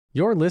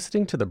You're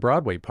listening to the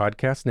Broadway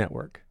Podcast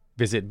Network.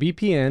 Visit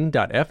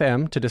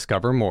bpn.fm to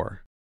discover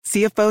more.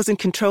 CFOs and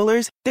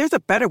controllers, there's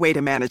a better way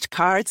to manage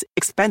cards,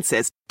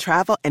 expenses,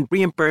 travel, and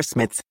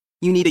reimbursements.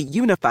 You need a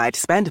unified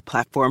spend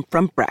platform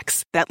from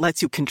Brex that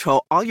lets you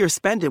control all your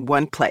spend in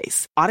one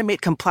place,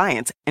 automate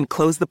compliance, and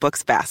close the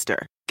books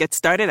faster. Get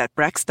started at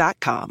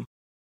Brex.com.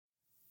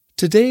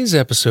 Today's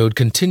episode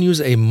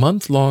continues a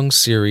month-long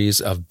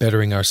series of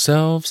bettering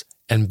ourselves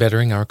and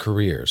bettering our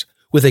careers,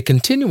 with a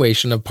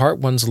continuation of Part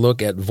 1's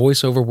look at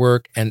voiceover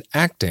work and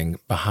acting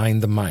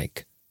behind the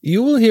mic.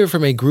 You will hear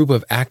from a group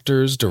of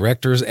actors,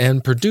 directors,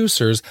 and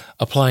producers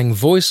applying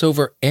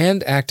voiceover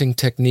and acting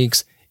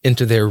techniques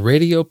into their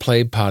radio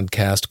play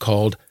podcast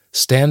called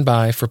Stand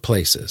By for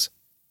Places.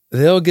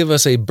 They'll give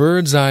us a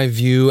bird's-eye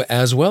view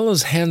as well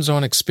as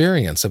hands-on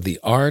experience of the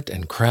art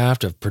and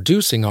craft of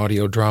producing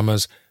audio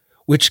dramas,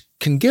 which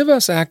can give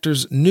us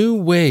actors new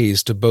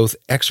ways to both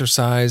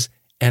exercise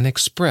and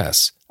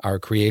express our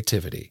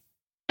creativity.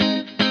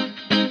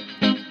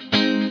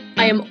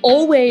 I am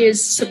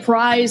always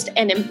surprised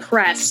and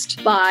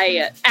impressed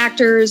by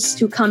actors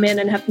who come in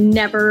and have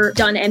never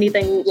done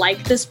anything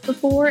like this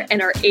before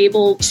and are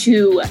able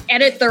to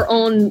edit their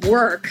own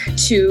work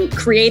to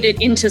create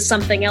it into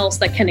something else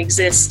that can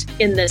exist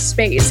in this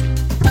space.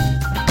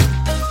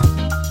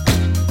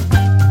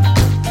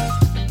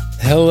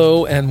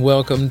 Hello and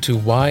welcome to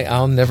Why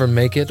I'll Never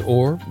Make It,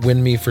 or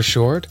Win Me for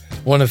short,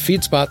 one of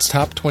FeedSpot's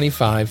top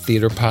 25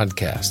 theater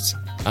podcasts.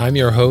 I'm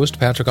your host,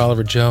 Patrick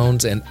Oliver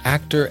Jones, an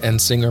actor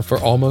and singer for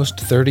almost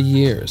 30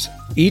 years.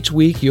 Each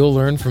week, you'll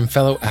learn from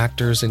fellow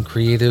actors and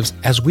creatives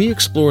as we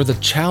explore the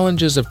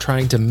challenges of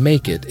trying to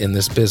make it in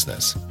this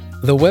business.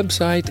 The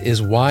website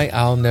is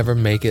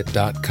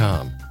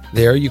whyillnevermakeit.com.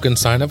 There you can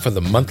sign up for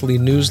the monthly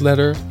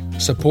newsletter,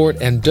 support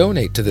and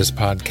donate to this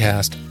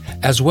podcast,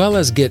 as well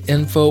as get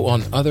info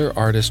on other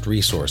artist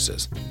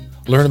resources.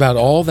 Learn about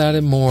all that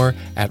and more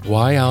at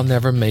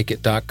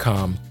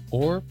whyillnevermakeit.com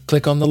or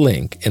click on the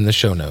link in the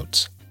show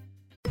notes.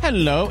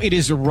 Hello, it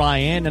is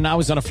Ryan, and I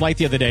was on a flight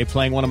the other day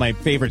playing one of my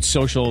favorite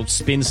social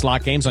spin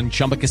slot games on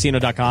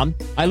ChumbaCasino.com.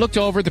 I looked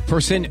over at the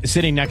person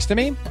sitting next to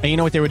me, and you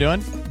know what they were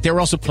doing? They were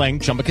also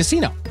playing Chumba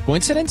Casino.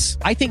 Coincidence?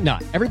 I think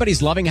not.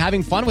 Everybody's loving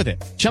having fun with it.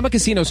 Chumba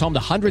Casino is home to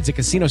hundreds of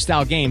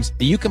casino-style games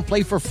that you can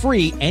play for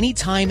free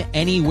anytime,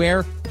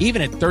 anywhere,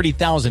 even at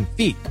 30,000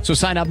 feet. So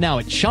sign up now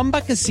at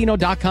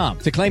ChumbaCasino.com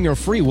to claim your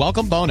free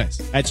welcome bonus.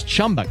 That's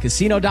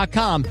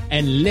ChumbaCasino.com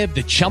and live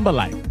the Chumba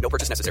life. No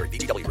purchase necessary.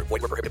 VGW. Void where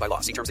prohibited by law.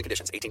 See terms and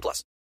conditions.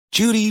 18+.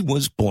 Judy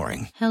was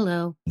boring.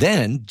 Hello.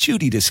 Then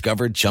Judy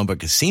discovered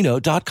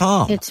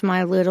ChumbaCasino.com. It's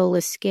my little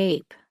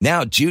escape.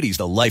 Now Judy's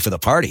the life of the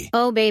party.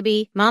 Oh,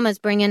 baby, mama's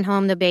bringing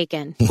home the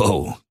bacon.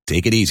 Whoa,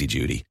 take it easy,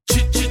 Judy.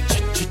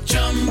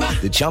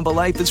 The Chumba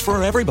life is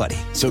for everybody.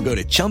 So go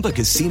to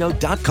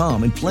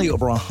ChumbaCasino.com and play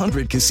over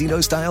 100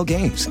 casino-style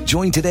games.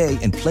 Join today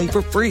and play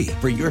for free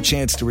for your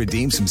chance to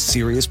redeem some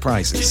serious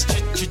prizes.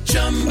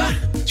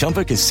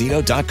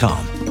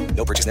 ChumbaCasino.com.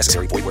 No purchase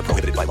necessary. Void where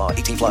prohibited by law.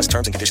 18+.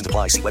 Terms and conditions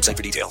apply. See website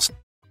for details.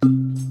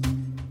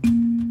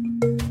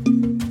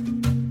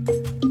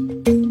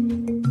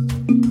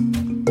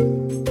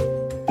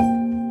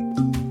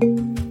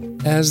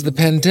 As the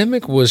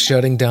pandemic was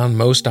shutting down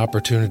most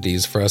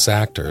opportunities for us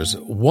actors,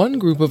 one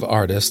group of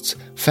artists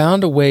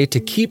found a way to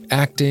keep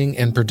acting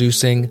and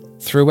producing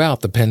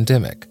throughout the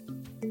pandemic.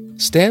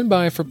 Stand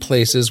By for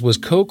Places was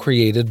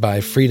co-created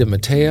by Frida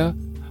Mattea,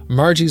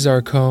 Margie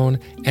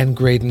Zarcone, and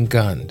Graydon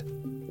Gund.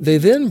 They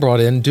then brought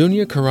in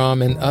Dunya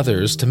Karam and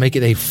others to make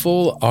it a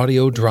full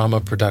audio drama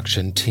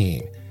production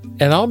team.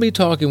 And I'll be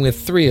talking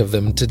with three of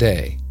them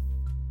today.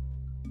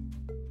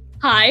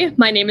 Hi,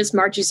 my name is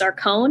Margie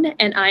Zarcone,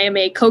 and I am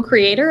a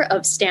co-creator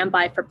of Stand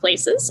By for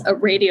Places, a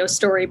radio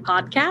story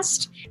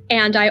podcast.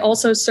 And I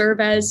also serve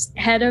as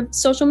head of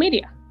social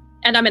media,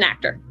 and I'm an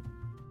actor.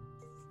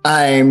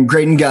 I'm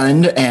Graydon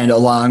Gund, and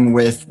along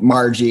with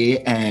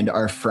Margie and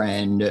our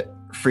friend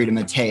Frida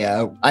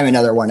Mattea, I'm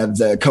another one of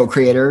the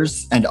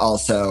co-creators and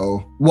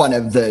also one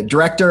of the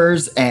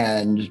directors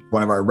and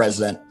one of our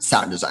resident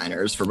sound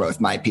designers for both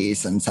my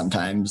piece and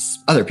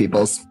sometimes other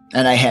people's.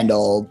 And I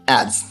handle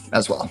ads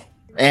as well.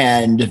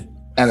 And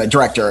I'm a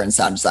director and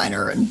sound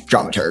designer and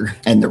dramaturg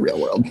in the real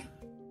world.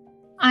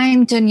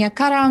 I'm Dunya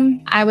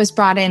Karam. I was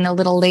brought in a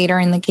little later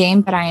in the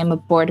game, but I am a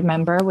board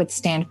member with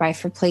Stand By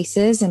for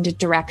Places and a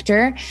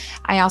director.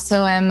 I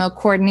also am a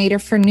coordinator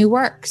for New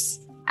Works.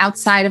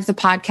 Outside of the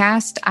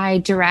podcast, I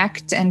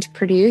direct and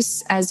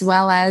produce as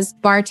well as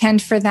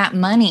bartend for that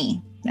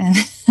money. And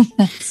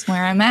that's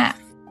where I'm at.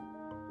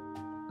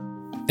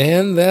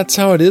 And that's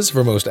how it is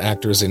for most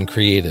actors and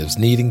creatives,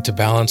 needing to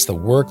balance the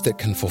work that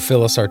can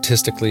fulfill us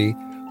artistically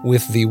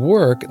with the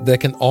work that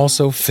can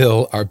also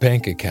fill our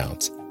bank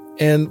accounts.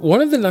 And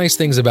one of the nice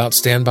things about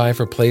Stand By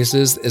for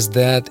Places is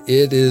that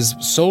it is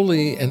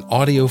solely an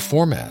audio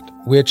format,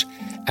 which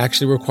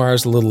actually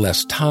requires a little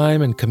less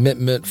time and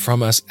commitment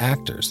from us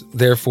actors.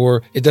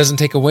 Therefore, it doesn't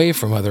take away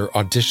from other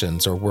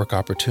auditions or work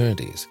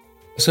opportunities.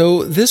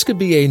 So this could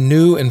be a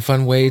new and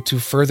fun way to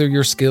further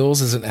your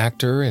skills as an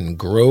actor and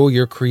grow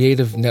your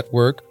creative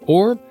network,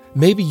 or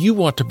Maybe you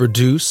want to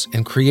produce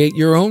and create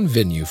your own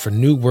venue for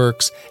new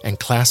works and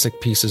classic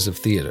pieces of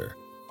theater.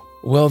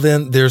 Well,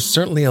 then, there's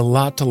certainly a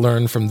lot to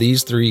learn from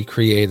these three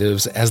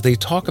creatives as they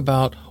talk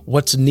about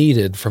what's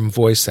needed from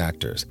voice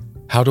actors,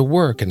 how to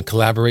work and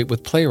collaborate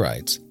with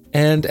playwrights,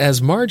 and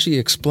as Margie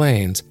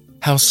explains,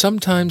 how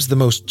sometimes the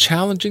most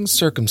challenging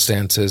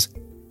circumstances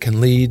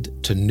can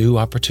lead to new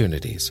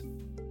opportunities.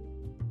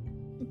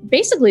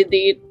 Basically,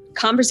 the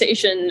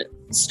conversation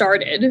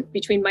started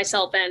between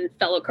myself and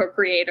fellow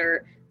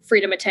co-creator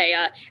Frida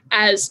Mattea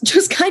as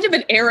just kind of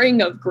an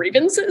airing of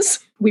grievances.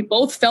 We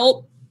both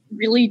felt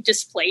really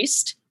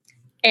displaced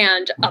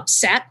and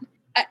upset.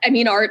 I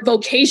mean, our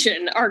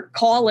vocation, our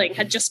calling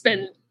it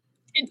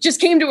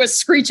just came to a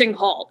screeching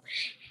halt.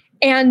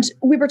 And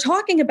we were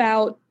talking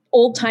about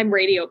old time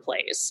radio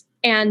plays.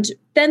 And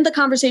then the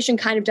conversation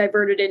kind of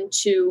diverted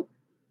into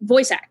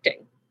voice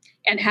acting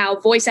and how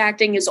voice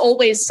acting is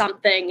always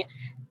something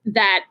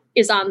that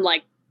is on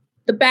like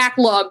the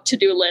backlog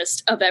to-do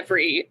list of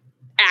every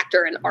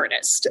actor and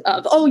artist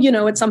of,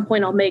 at some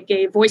point I'll make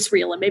a voice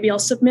reel and maybe I'll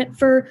submit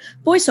for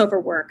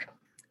voiceover work.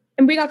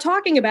 And we got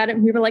talking about it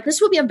and we were like, this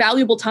would be a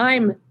valuable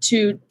time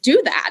to do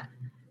that.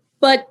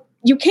 But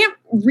you can't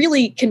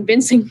really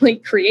convincingly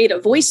create a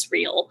voice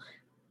reel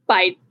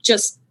by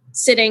just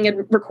sitting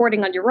and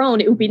recording on your own.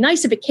 It would be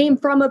nice if it came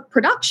from a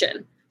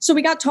production. So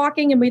we got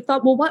talking and we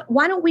thought, well,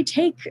 why don't we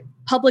take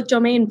public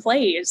domain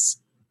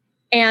plays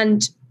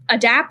and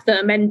adapt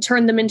them and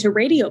turn them into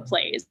radio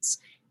plays?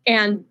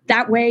 And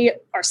that way,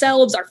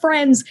 ourselves, our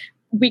friends,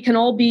 we can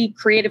all be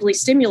creatively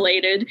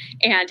stimulated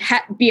and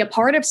be a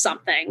part of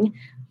something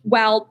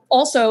while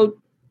also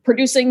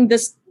producing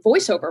this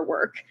voiceover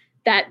work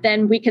that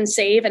then we can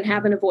save and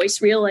have in a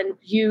voice reel and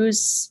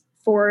use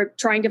for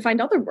trying to find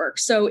other work.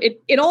 So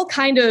it all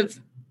kind of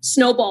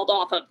snowballed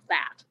off of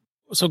that.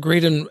 So,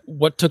 Graydon,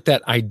 what took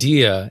that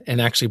idea and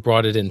actually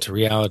brought it into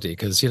reality?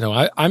 Because,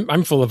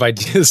 I'm full of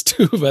ideas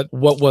too, but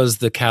what was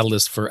the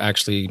catalyst for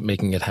actually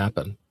making it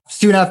happen?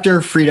 Soon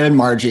after Frida and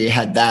Margie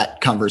had that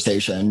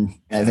conversation,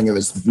 I think it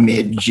was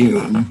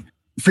mid-June,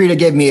 Frida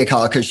gave me a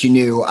call because she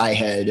knew I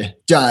had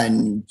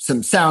done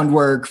some sound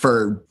work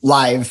for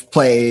live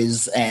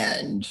plays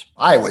and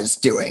I was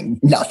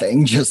doing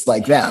nothing just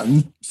like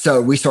them.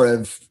 So we sort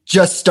of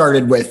just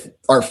started with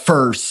our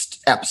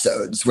first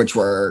episodes, which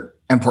were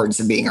Importance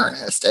of Being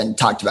Earnest, and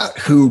talked about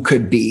who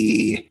could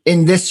be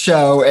in this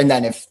show. And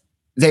then if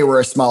they were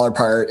a smaller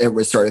part, it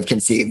was sort of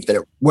conceived that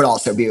it would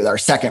also be with our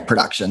second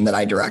production that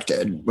I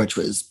directed, which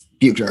was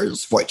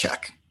Buchner's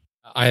Wojciech.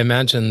 I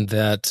imagine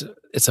that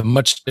it's a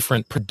much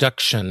different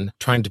production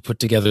trying to put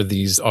together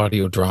these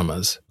audio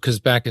dramas. Because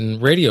back in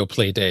radio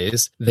play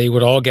days, they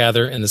would all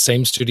gather in the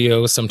same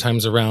studio,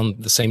 sometimes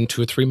around the same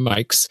 2 or 3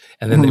 mics,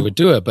 and then they would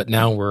do it. But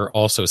now we're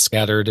also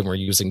scattered and we're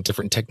using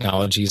different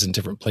technologies in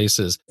different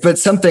places. But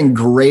something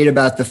great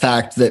about the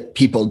fact that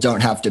people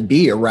don't have to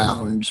be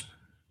around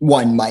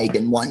one mic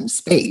in one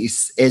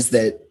space is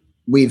that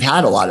we've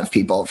had a lot of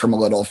people from a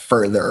little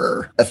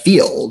further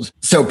afield.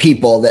 So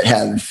people that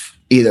have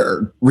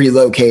either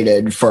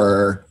relocated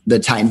for the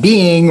time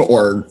being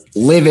or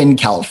live in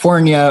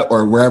California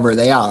or wherever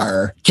they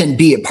are can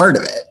be a part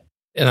of it.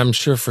 And I'm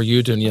sure for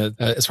you, Dunya,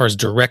 as far as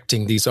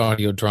directing these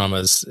audio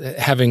dramas,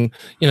 having,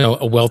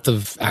 a wealth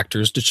of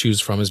actors to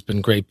choose from has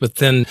been great. But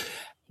then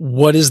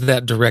what is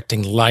that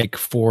directing like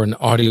for an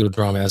audio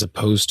drama as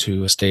opposed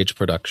to a stage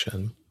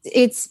production?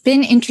 It's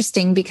been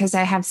interesting because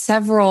I have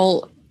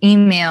several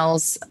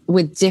emails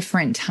with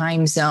different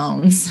time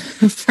zones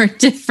for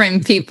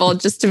different people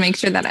just to make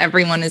sure that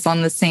everyone is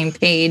on the same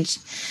page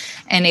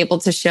and able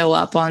to show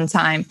up on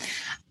time.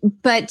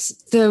 But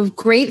the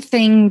great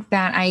thing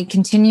that I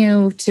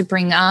continue to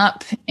bring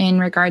up in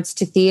regards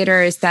to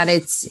theater is that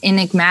it's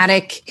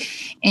enigmatic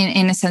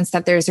in a sense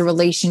that there's a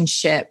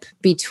relationship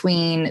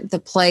between the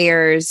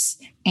players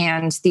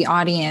and the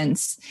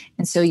audience.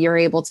 And so you're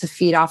able to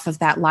feed off of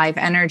that live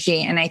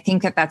energy. And I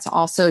think that that's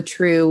also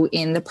true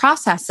in the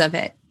process of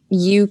it.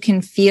 You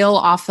can feel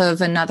off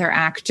of another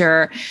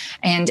actor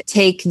and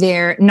take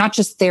not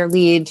just their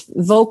lead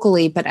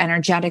vocally, but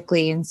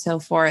energetically and so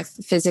forth,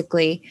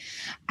 physically.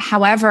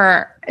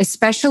 However,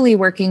 especially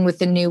working with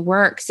the new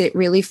works, it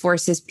really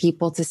forces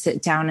people to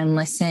sit down and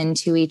listen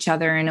to each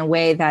other in a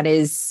way that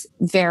is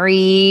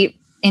very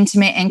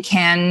intimate and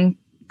can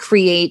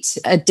create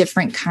a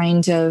different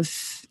kind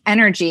of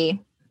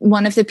energy.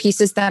 One of the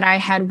pieces that I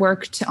had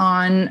worked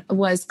on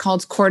was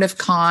called Court of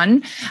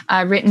Con,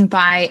 written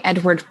by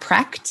Edward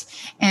Precht.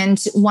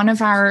 And one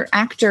of our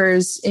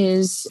actors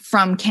is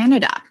from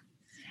Canada.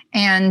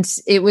 And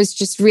it was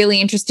just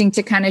really interesting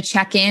to kind of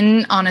check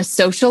in on a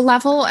social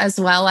level as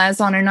well as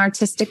on an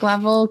artistic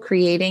level,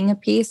 creating a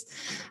piece.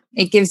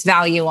 It gives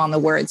value on the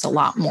words a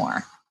lot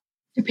more.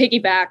 To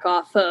piggyback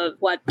off of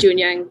what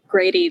Dunya and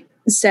Grady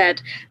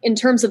said, in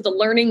terms of the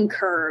learning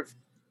curve,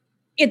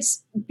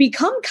 it's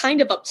become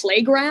kind of a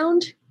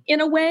playground in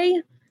a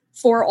way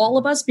for all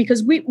of us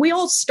because we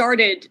all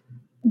started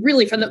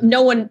really from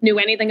no one knew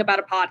anything about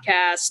a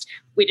podcast.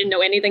 We didn't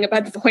know anything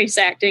about voice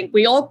acting.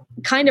 We all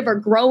kind of are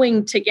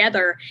growing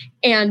together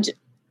and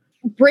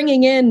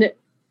bringing in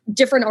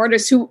different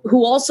artists who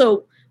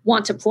also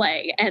want to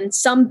play. And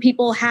some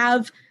people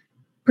have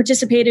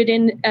participated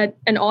in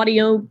an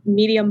audio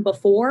medium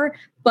before,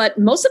 but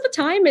most of the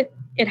time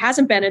it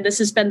hasn't been. And this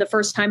has been the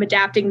first time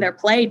adapting their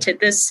play to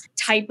this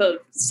type of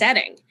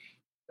setting.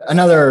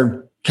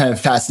 Another kind of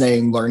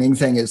fascinating learning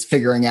thing is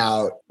figuring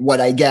out what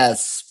I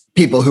guess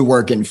people who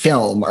work in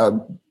film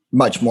are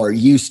much more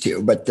used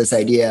to, but this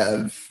idea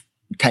of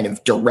kind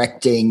of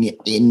directing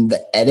in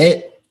the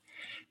edit,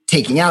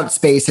 taking out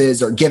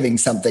spaces or giving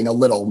something a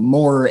little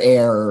more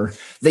air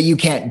that you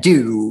can't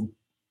do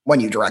when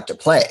you direct a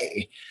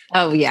play.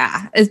 Oh,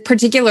 yeah.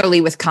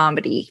 Particularly with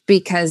comedy,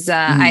 because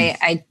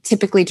I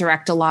typically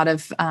direct a lot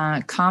of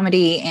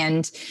comedy,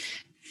 and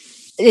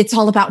it's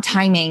all about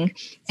timing.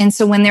 And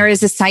so when there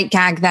is a sight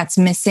gag that's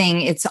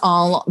missing, it's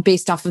all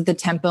based off of the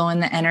tempo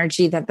and the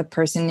energy that the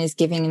person is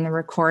giving in the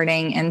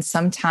recording. And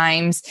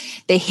sometimes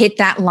they hit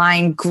that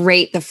line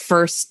great the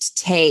first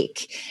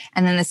take,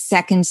 and then the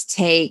second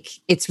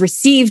take, it's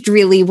received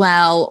really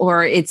well,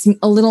 or it's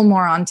a little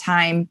more on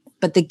time,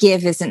 but the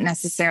give isn't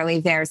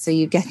necessarily there. So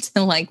you get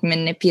to like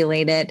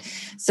manipulate it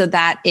so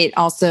that it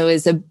also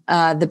is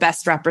the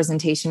best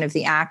representation of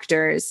the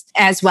actors,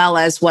 as well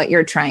as what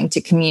you're trying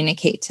to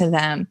communicate to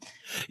them.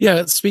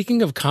 Yeah.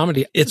 Speaking of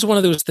comedy, it's one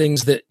of those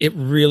things that it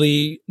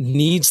really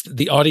needs,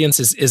 the audience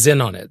is in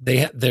on it.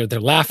 They're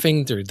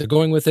laughing, they're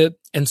going with it.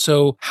 And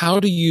so how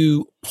do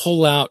you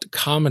pull out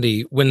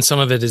comedy when some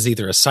of it is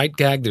either a sight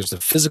gag, there's a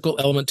physical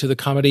element to the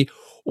comedy,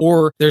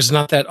 or there's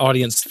not that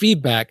audience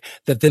feedback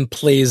that then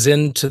plays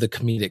into the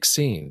comedic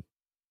scene?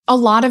 A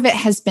lot of it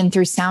has been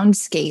through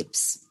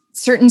soundscapes.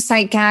 Certain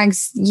sight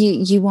gags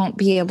you won't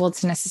be able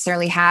to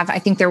necessarily have. I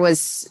think there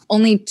was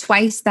only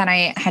twice that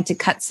I had to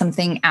cut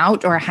something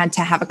out or had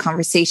to have a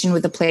conversation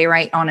with the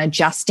playwright on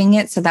adjusting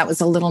it. So that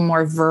was a little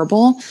more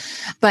verbal.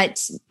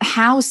 But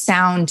how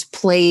sound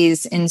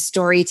plays in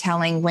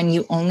storytelling when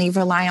you only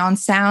rely on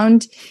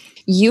sound,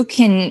 you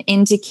can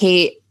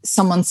indicate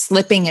someone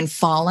slipping and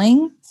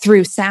falling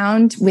through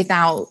sound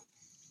without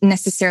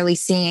necessarily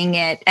seeing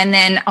it. And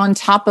then on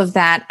top of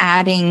that,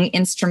 adding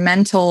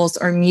instrumentals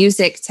or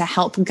music to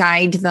help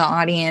guide the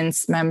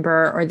audience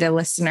member or the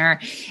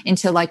listener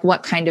into like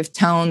what kind of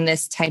tone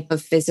this type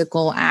of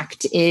physical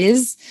act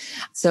is.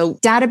 So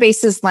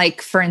databases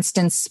like, for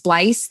instance,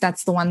 Splice,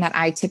 that's the one that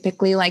I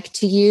typically like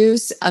to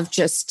use, of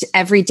just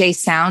everyday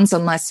sounds,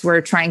 unless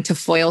we're trying to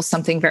foil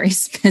something very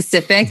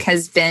specific,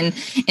 has been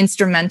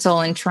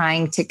instrumental in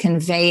trying to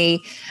convey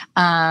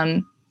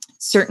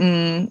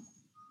certain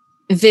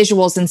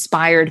visuals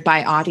inspired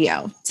by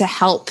audio to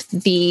help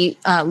the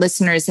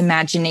listener's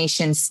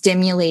imagination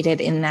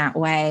stimulated in that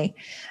way,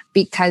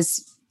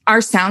 because our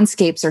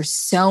soundscapes are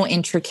so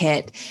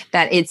intricate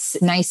that it's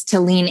nice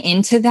to lean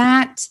into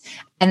that.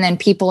 And then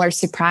people are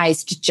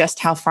surprised just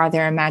how far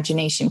their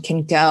imagination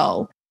can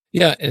go.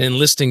 Yeah. And in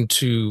listening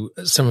to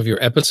some of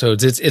your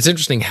episodes, it's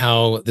interesting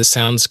how the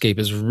soundscape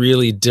is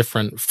really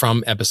different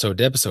from episode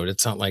to episode.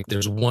 It's not like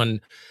there's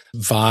one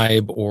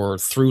vibe or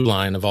through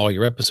line of all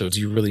your episodes.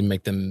 You really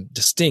make them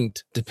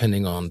distinct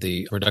depending on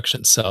the production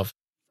itself.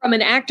 From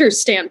an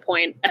actor's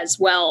standpoint as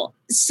well,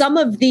 some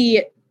of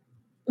the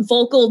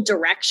vocal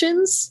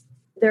directions,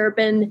 there have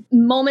been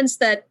moments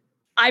that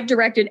I've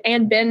directed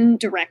and been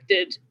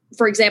directed,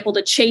 for example,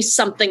 to chase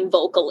something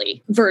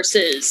vocally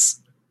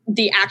versus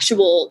the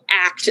actual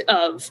act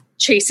of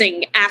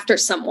chasing after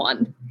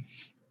someone.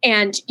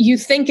 And you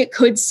think it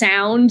could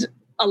sound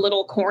a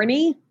little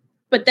corny,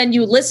 but then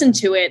you listen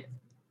to it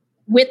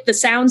with the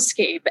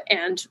soundscape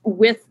and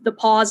with the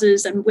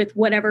pauses and with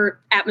whatever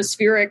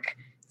atmospheric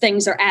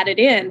things are added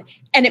in.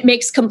 And it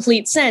makes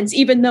complete sense,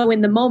 even though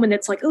in the moment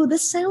it's like, oh,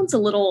 this sounds a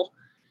little,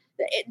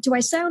 do I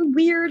sound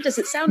weird? Does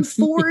it sound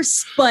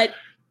forced? But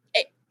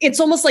it's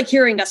almost like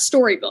hearing a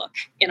storybook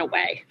in a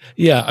way.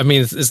 Yeah. I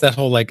mean, it's that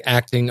whole like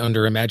acting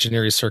under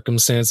imaginary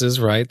circumstances,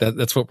 right?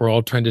 That's what we're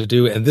all trying to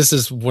do. And this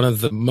is one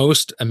of the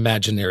most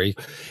imaginary.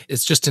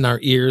 It's just in our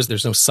ears.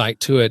 There's no sight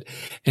to it.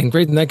 And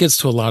great. And that gets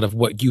to a lot of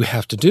what you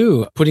have to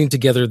do, putting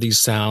together these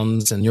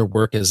sounds and your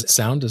work as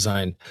sound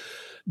design.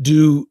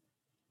 Do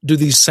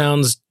these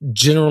sounds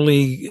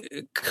generally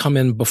come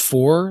in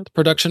before the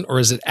production, or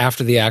is it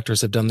after the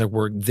actors have done their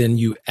work, then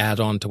you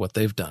add on to what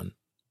they've done?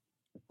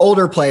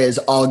 Older plays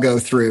all go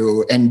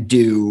through and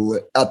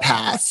do a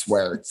pass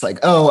where it's like,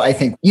 oh, I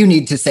think you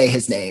need to say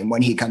his name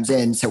when he comes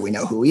in so we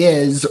know who he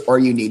is, or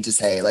you need to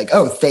say like,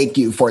 oh, thank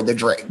you for the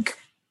drink,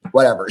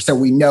 whatever. So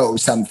we know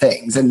some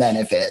things. And then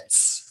if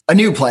it's a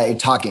new play,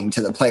 talking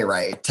to the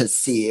playwright to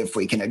see if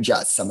we can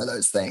adjust some of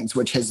those things,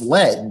 which has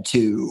led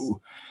to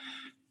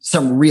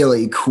some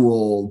really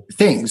cool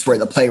things where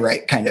the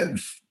playwright kind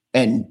of,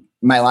 and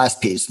my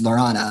last piece,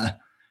 Lorana,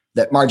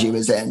 that Margie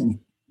was in,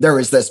 there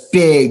was this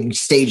big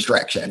stage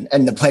direction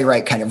and the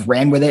playwright kind of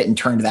ran with it and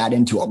turned that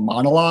into a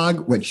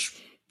monologue,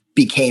 which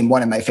became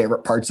one of my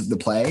favorite parts of the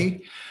play.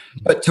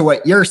 But to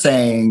what you're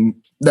saying,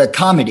 the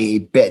comedy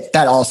bit,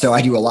 that also,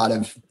 I do a lot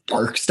of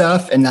dark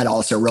stuff, and that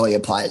also really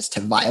applies to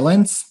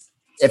violence.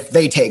 If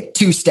they take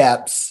two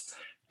steps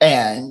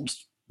and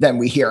then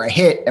we hear a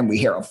hit and we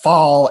hear a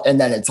fall. And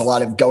then it's a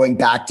lot of going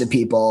back to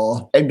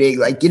people and being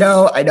like,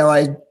 I know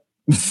I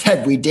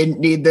said we didn't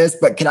need this,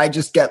 but can I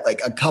just get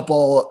like a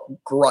couple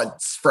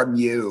grunts from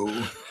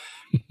you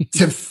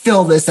to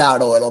fill this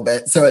out a little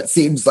bit? So it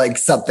seems like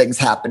something's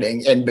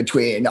happening in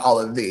between all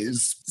of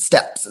these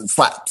steps and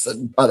slaps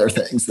and other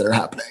things that are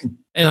happening.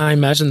 And I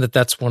imagine that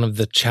that's one of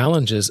the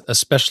challenges,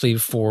 especially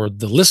for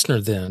the listener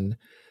then,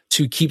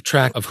 to keep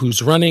track of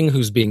who's running,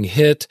 who's being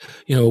hit,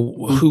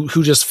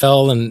 who just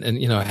fell and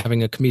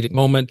having a comedic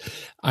moment.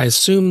 I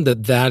assume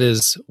that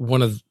is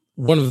one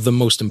of the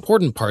most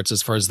important parts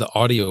as far as the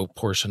audio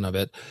portion of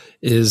it,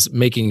 is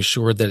making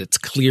sure that it's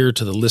clear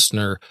to the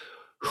listener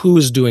who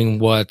is doing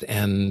what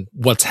and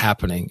what's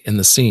happening in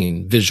the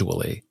scene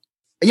visually.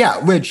 Yeah,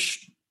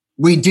 which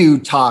we do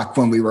talk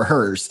when we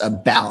rehearse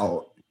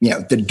about,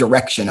 the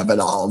direction of it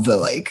all, the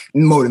like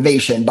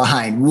motivation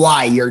behind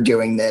why you're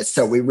doing this.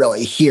 So we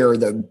really hear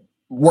the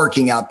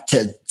working up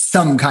to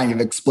some kind of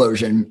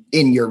explosion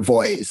in your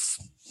voice.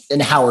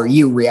 And how are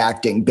you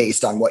reacting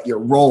based on what your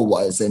role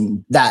was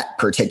in that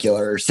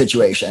particular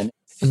situation?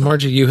 And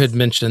Margie, you had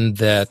mentioned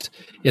that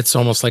it's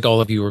almost like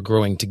all of you are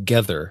growing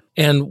together.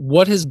 And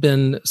what has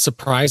been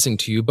surprising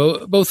to you,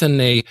 both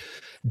in a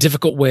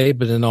difficult way,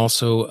 but in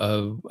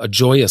also a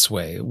joyous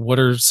way? What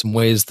are some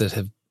ways that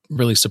have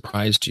really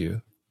surprised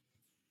you?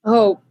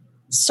 Oh,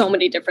 so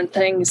many different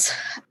things.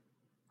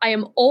 I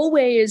am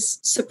always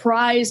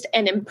surprised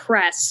and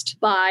impressed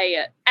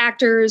by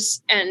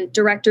actors and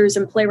directors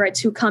and playwrights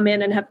who come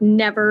in and have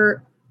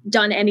never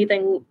done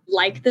anything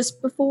like this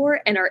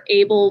before and are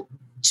able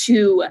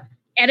to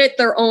edit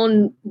their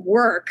own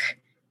work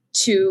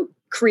to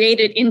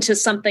create it into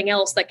something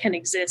else that can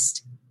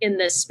exist in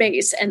this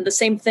space. And the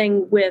same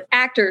thing with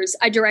actors.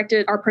 I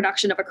directed our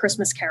production of A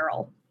Christmas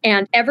Carol,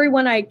 and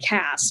everyone I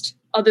cast,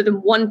 other than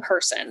one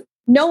person,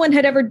 no one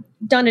had ever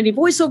done any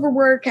voiceover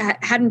work,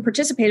 hadn't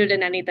participated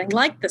in anything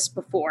like this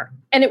before.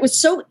 And it was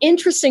so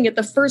interesting at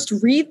the first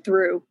read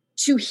through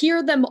to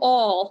hear them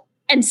all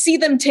and see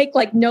them take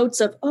like notes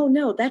of, oh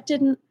no, that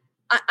didn't,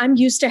 I'm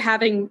used to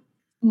having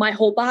my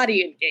whole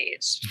body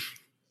engaged.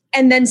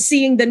 And then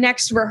seeing the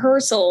next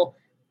rehearsal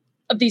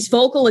of these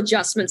vocal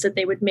adjustments that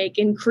they would make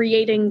in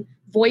creating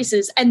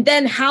voices, and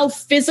then how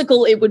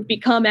physical it would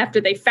become after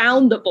they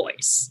found the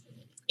voice.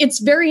 It's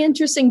very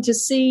interesting to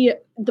see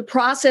the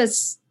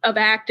process of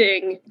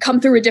acting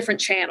come through a different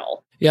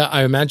channel. Yeah,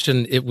 I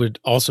imagine it would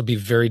also be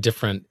very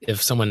different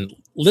if someone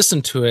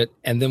listened to it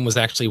and then was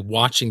actually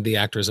watching the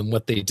actors and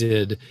what they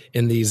did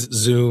in these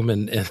Zoom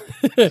and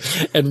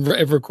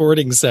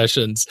recording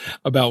sessions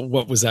about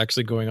what was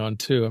actually going on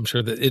too. I'm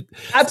sure that it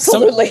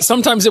absolutely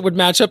sometimes it would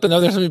match up, and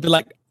other times it'd be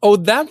like, oh,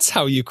 that's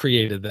how you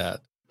created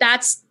that.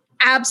 That's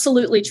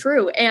absolutely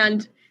true.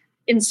 And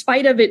in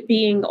spite of it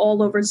being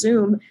all over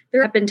Zoom,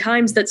 there have been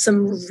times that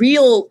some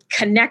real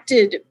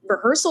connected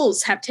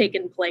rehearsals have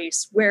taken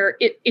place where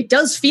it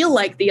does feel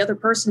like the other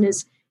person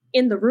is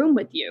in the room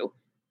with you.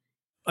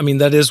 I mean,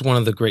 that is one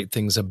of the great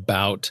things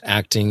about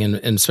acting, and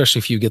especially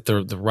if you get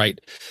the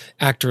right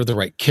actor, the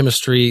right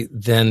chemistry,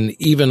 then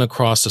even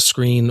across a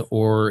screen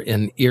or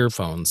in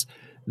earphones,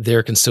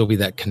 there can still be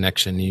that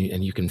connection,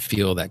 and you can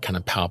feel that kind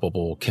of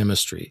palpable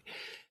chemistry.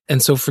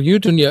 And so for you,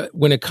 Dunya,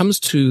 when it comes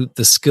to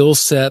the skill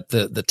set,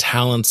 the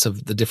talents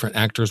of the different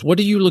actors, what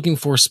are you looking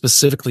for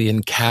specifically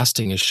in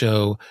casting a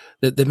show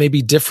that may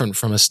be different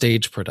from a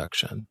stage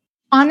production?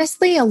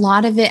 Honestly, a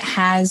lot of it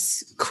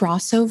has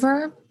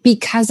crossover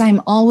because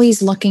I'm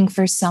always looking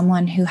for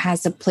someone who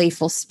has a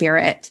playful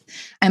spirit.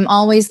 I'm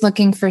always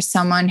looking for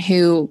someone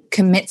who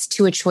commits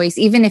to a choice,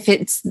 even if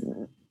it's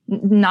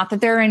not that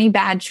there are any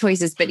bad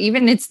choices, but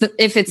even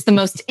if it's the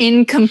most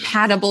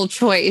incompatible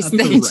choice,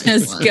 they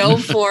just go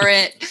for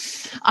it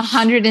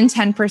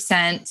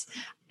 110%.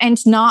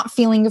 And not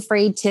feeling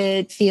afraid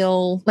to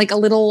feel like a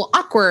little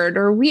awkward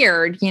or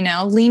weird,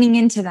 leaning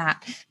into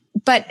that.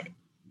 But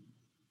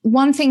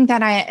one thing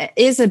that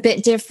is a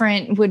bit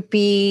different would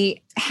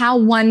be how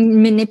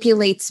one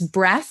manipulates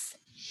breath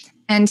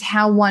and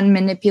how one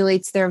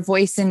manipulates their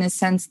voice, in a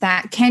sense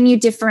that, can you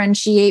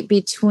differentiate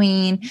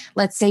between,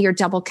 let's say you're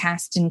double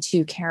cast in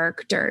two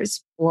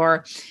characters,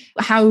 or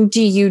how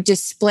do you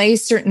display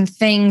certain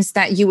things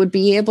that you would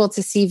be able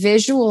to see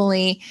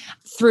visually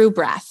through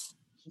breath?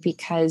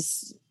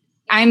 Because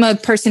I'm a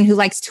person who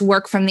likes to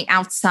work from the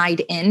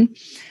outside in,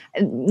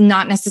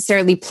 not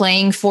necessarily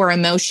playing for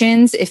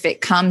emotions. If it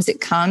comes, it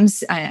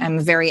comes. I'm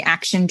a very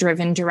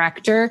action-driven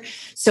director.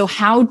 So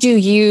how do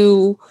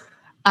you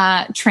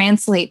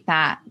translate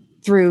that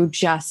through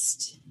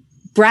just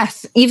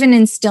breath, even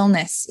in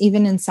stillness,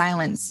 even in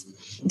silence?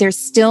 There's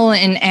still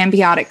an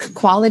ambiotic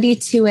quality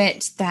to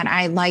it that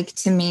I like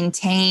to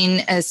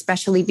maintain,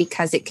 especially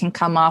because it can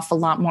come off a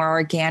lot more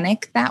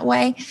organic that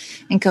way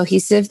and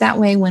cohesive that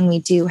way when we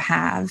do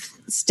have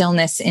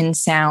stillness in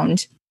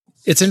sound.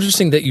 It's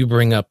interesting that you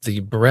bring up the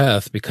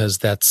breath, because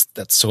that's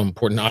so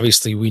important.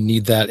 Obviously, we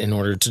need that in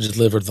order to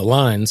deliver the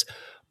lines.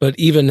 But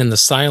even in the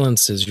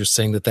silences, you're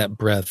saying that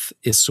breath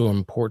is so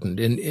important.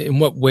 In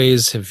what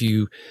ways have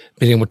you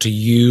been able to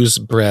use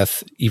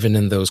breath even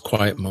in those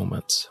quiet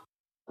moments?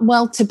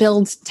 Well, to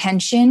build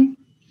tension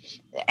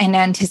and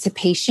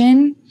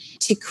anticipation,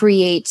 to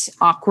create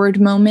awkward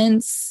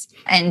moments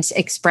and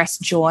express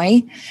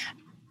joy.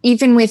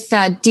 Even with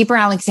Deeper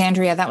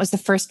Alexandria, that was the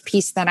first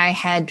piece that I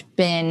had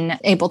been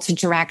able to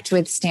direct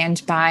with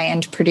standby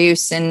and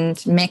produce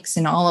and mix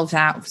and all of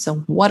that. So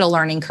what a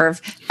learning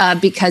curve,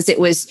 because it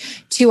was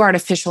two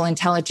artificial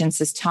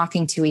intelligences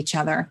talking to each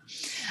other.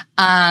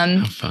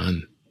 How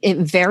fun.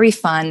 Very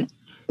fun.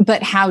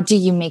 But how do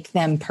you make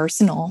them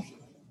personal?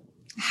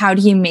 How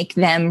do you make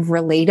them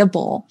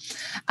relatable?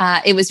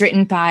 It was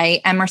written by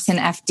Emerson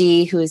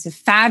F.D., who is a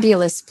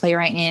fabulous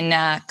playwright in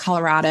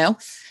Colorado.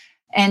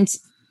 And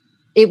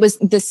it was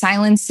the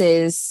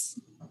silences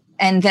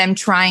and them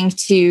trying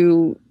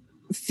to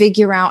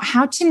figure out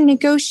how to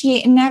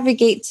negotiate and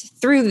navigate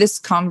through this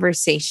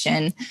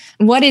conversation.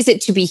 What is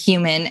it to be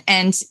human?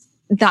 And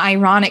the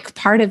ironic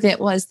part of it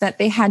was that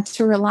they had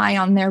to rely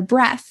on their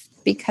breath,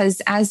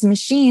 because as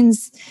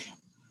machines,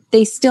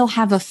 they still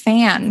have a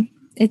fan.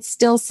 It's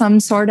still some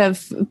sort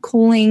of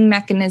cooling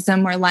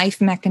mechanism or life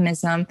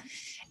mechanism.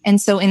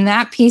 And so in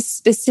that piece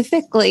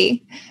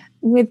specifically,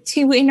 with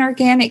two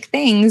inorganic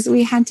things,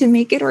 we had to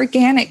make it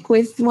organic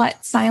with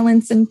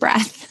silence and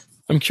breath.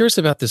 I'm curious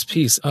about this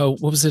piece. What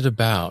was it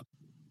about?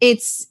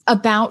 It's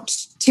about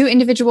two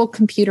individual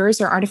computers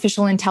or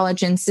artificial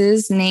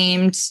intelligences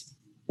named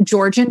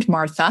George and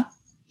Martha,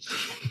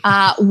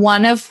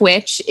 one of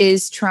which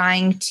is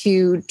trying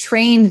to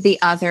train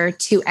the other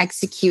to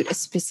execute a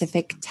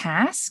specific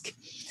task.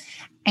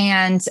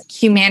 And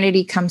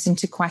humanity comes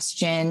into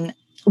question.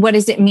 What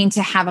does it mean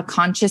to have a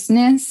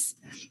consciousness?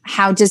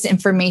 How does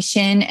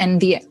information and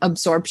the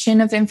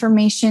absorption of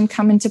information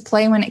come into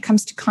play when it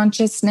comes to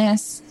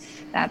consciousness?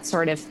 That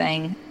sort of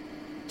thing.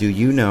 Do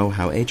you know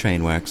how a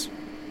train works?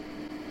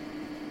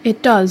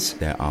 It does.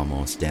 There are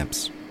more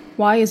steps.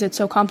 Why is it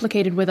so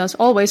complicated with us?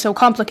 Always so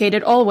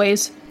complicated,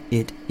 always.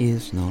 It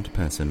is not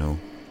personal.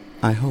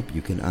 I hope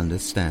you can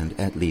understand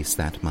at least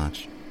that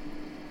much.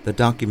 The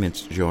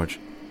documents, George.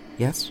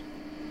 Yes?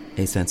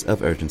 A sense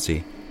of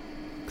urgency.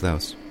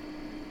 Close.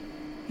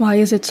 Why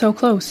is it so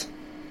close?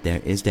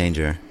 There is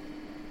danger.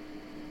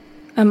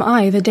 Am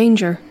I the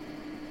danger?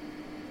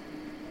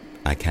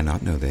 I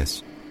cannot know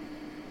this.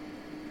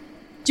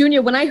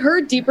 Dunya, when I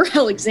heard Deeper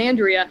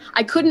Alexandria,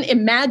 I couldn't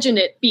imagine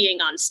it being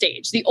on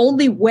stage. The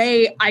only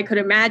way I could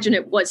imagine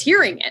it was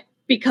hearing it,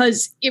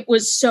 because it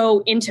was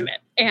so intimate,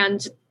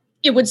 and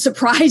it would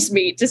surprise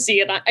me to see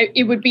it.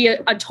 It would be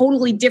a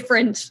totally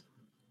different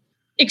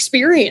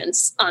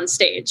experience on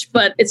stage,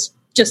 but it's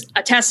just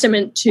a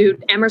testament to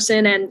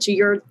Emerson and to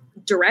your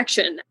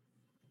direction.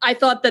 I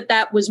thought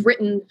that was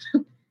written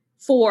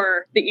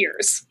for the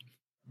ears.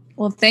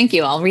 Well, thank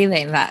you. I'll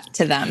relay that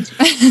to them.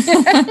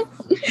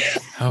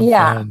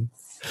 Fun.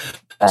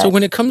 So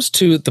when it comes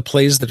to the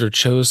plays that are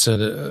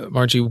chosen,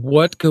 Margie,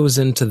 what goes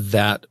into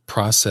that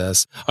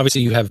process?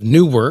 Obviously, you have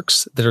new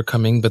works that are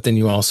coming, but then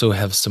you also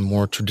have some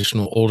more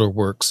traditional older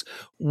works.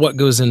 What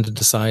goes into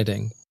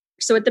deciding?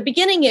 So at the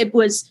beginning, it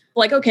was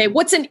like, okay,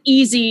 what's an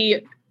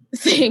easy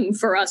thing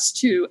for us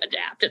to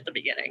adapt at the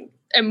beginning?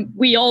 And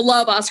we all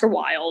love Oscar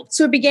Wilde.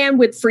 So it began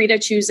with Frida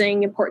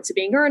choosing Importance of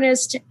Being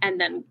Earnest, and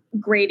then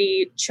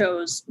Grady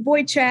chose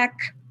Wojciech.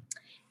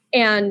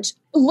 And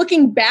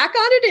looking back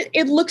on it,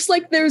 it looks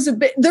like there's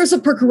a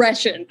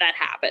progression that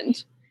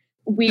happened.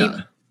 We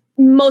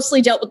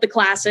mostly dealt with the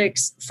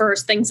classics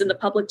first, things in the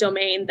public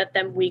domain that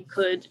then we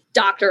could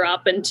doctor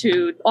up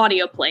into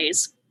audio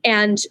plays.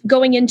 And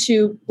going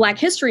into Black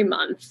History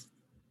Month,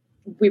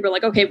 we were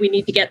like, okay, we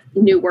need to get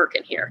new work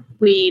in here.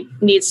 We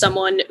need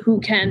someone who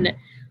can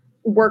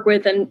work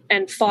with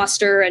and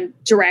foster and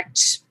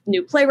direct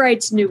new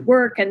playwrights, new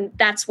work. And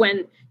that's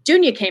when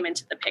Dunya came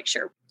into the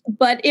picture.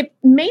 But it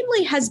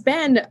mainly has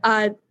been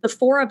the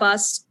four of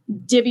us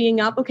divvying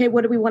up, okay,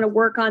 what do we want to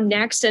work on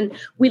next? And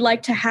we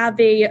like to have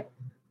a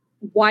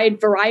wide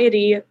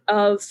variety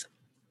of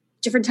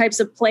different types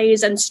of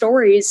plays and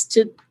stories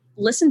to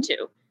listen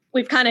to.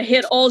 We've kind of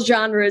hit all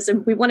genres,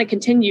 and we want to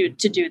continue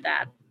to do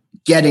that.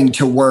 Getting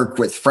to work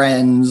with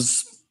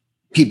friends,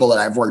 people that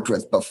I've worked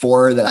with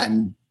before that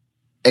I'm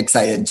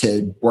excited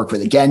to work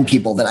with again,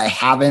 people that I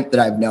haven't, that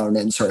I've known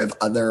in sort of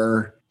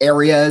other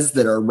areas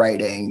that are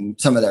writing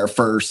some of their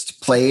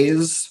first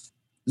plays.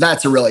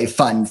 That's a really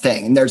fun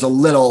thing. And there's a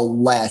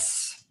little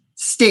less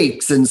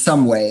stakes in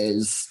some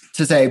ways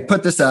to say,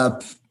 put this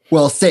up,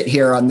 we'll sit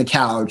here on the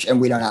couch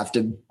and we don't have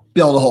to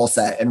build a whole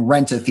set and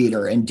rent a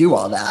theater and do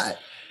all that.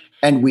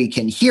 And we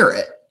can hear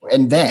it.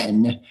 And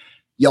then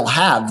you'll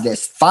have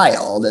this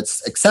file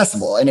that's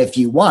accessible. And if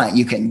you want,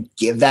 you can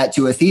give that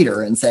to a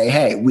theater and say,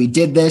 hey, we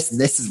did this.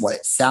 This is what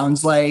it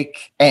sounds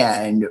like.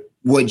 And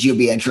would you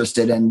be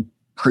interested in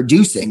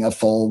producing a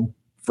full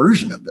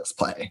version of this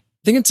play?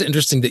 I think it's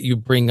interesting that you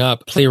bring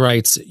up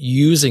playwrights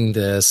using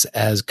this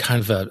as kind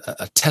of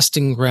a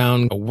testing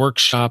ground, a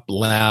workshop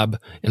lab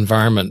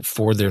environment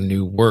for their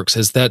new works.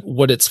 Is that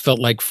what it's felt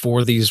like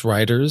for these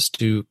writers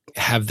to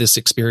have this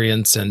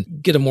experience and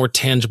get a more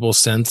tangible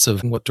sense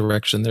of what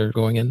direction they're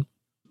going in?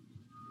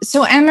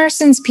 So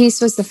Emerson's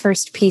piece was the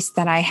first piece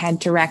that I had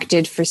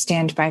directed for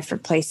Standby for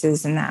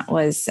Places, and that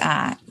was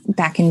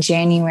back in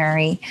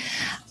January.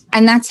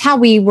 And that's how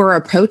we were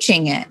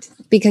approaching it,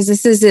 because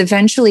this is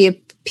eventually a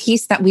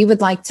piece that we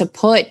would like to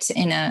put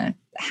in a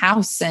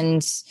house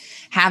and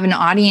have an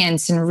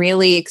audience and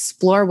really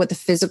explore what the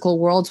physical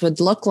world would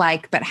look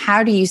like. But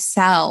how do you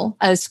sell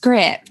a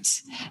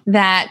script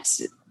that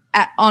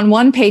on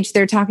one page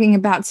they're talking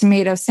about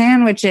tomato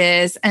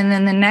sandwiches, and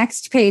then the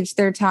next page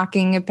they're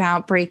talking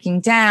about breaking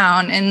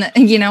down, and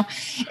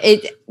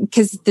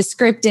because the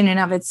script in and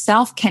of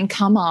itself can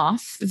come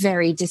off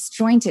very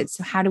disjointed.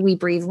 So how do we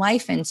breathe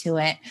life into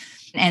it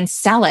and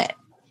sell it?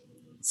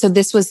 So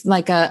this was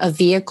like a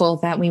vehicle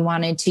that we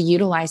wanted to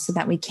utilize so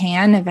that we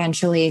can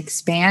eventually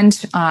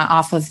expand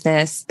off of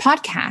this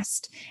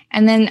podcast.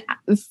 And then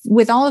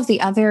with all of the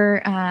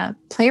other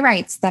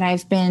playwrights that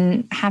I've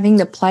been having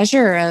the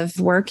pleasure of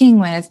working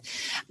with,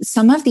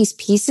 some of these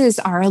pieces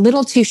are a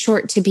little too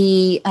short to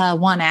be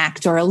one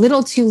act or a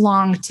little too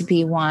long to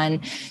be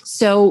one.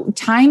 So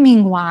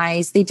timing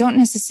wise, they don't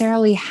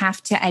necessarily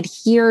have to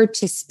adhere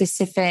to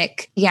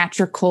specific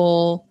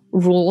theatrical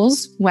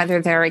rules,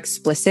 whether they're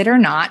explicit or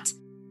not.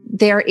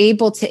 They're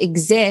able to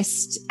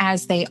exist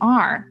as they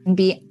are and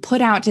be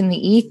put out in the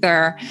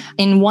ether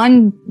in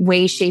one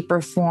way, shape, or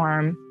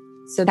form.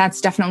 So that's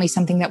definitely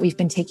something that we've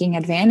been taking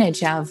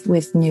advantage of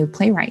with new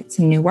playwrights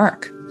and new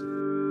work.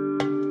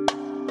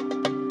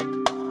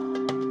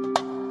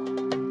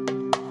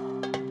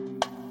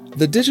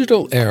 The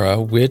digital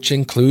era, which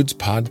includes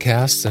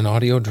podcasts and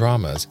audio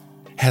dramas,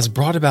 has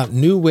brought about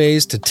new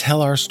ways to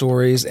tell our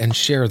stories and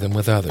share them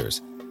with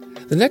others.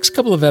 The next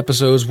couple of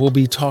episodes will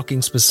be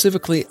talking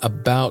specifically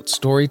about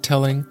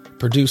storytelling,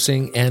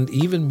 producing, and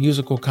even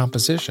musical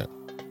composition.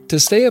 To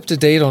stay up to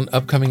date on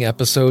upcoming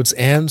episodes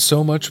and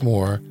so much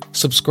more,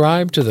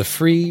 subscribe to the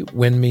free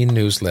WinMe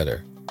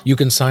newsletter. You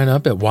can sign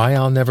up at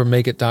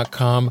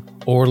whyillnevermakeit.com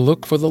or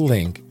look for the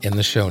link in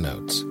the show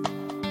notes.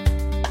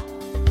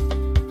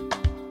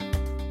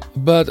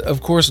 But,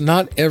 of course,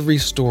 not every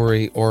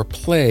story or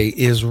play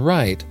is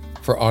right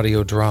for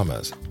audio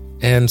dramas.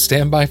 And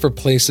Standby for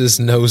Places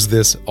knows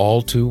this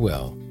all too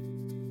well.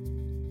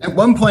 At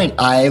one point,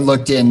 I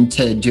looked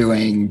into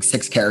doing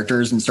 6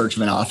 characters in search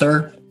of an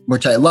author,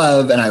 which I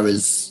love, and I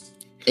was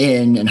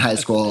in high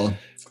school.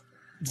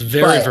 It's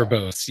very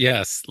verbose,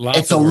 yes.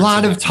 It's a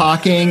lot of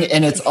talking,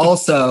 and it's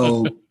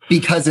also,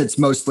 because it's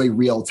mostly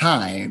real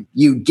time,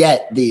 you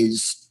get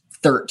these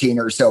 13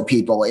 or so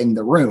people in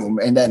the room,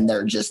 and then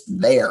they're just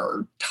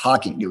there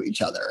talking to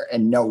each other,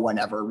 and no one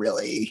ever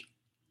really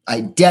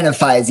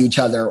identifies each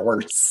other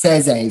or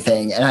says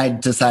anything. And I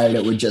decided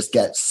it would just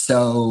get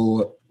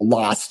so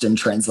lost in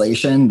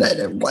translation that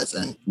it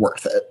wasn't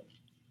worth it.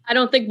 I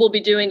don't think we'll be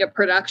doing a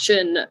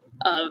production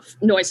of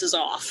Noises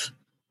Off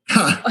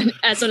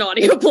as an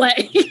audio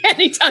play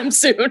anytime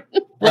soon.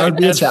 That would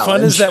be as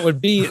fun as that would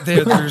be.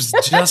 There's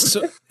just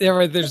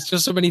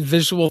so many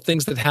visual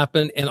things that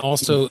happen, and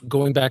also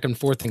going back and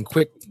forth in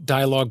quick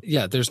dialogue.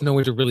 Yeah, there's no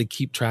way to really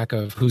keep track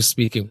of who's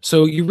speaking.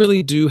 So you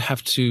really do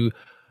have to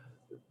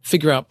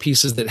figure out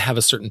pieces that have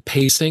a certain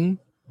pacing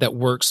that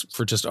works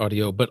for just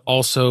audio, but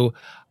also,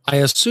 I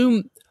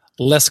assume,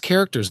 less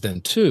characters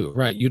then too,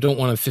 right? You don't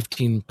want a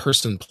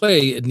 15-person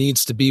play. It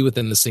needs to be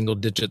within the single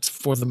digits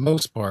for the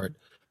most part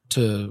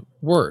to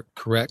work,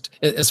 correct?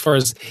 As far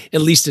as, at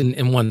least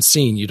in one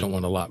scene, you don't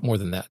want a lot more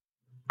than that.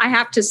 I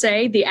have to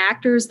say, the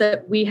actors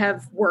that we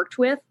have worked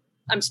with,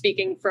 I'm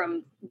speaking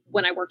from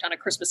when I worked on A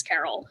Christmas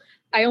Carol,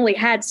 I only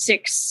had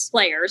 6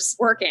 players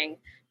working,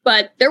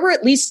 but there were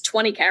at least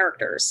 20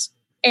 characters.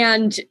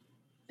 And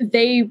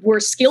they were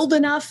skilled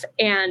enough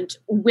and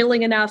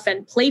willing enough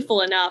and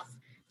playful enough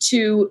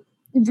to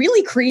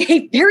really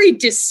create very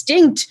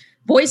distinct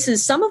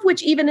voices, some of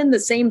which even in the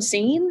same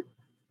scene.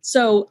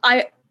 So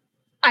I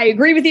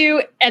agree with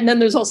you. And then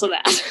there's also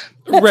that.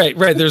 Right.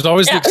 There's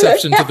always the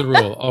exception to the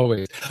rule,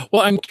 always.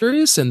 Well, I'm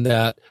curious in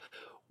that,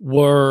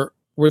 were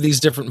these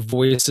different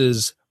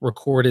voices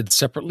recorded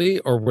separately,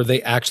 or were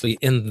they actually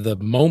in the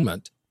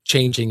moment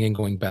changing and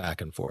going back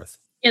and forth?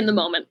 In the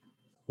moment.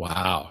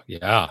 Wow.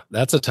 Yeah,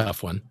 that's a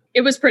tough one.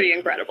 It was pretty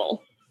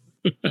incredible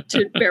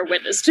to bear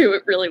witness to.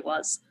 It really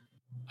was.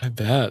 I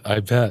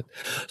bet.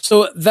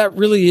 So that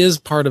really is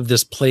part of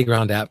this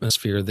playground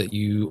atmosphere that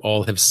you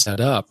all have set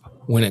up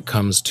when it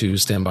comes to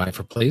Standby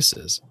for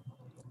Places.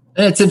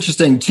 And it's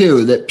interesting,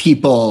 too, that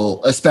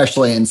people,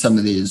 especially in some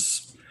of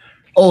these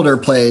older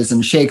plays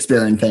and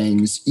Shakespeare and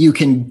things, you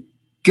can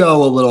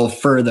go a little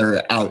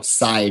further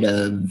outside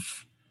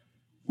of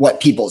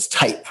what people's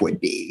type would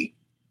be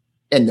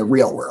in the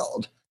real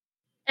world.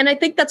 And I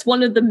think that's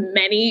one of the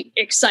many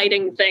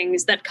exciting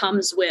things that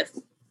comes with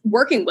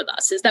working with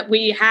us, is that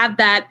we have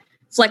that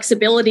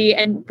flexibility,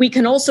 and we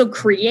can also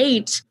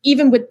create,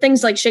 even with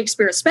things like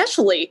Shakespeare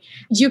especially,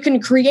 you can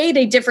create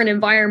a different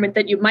environment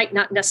that you might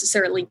not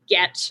necessarily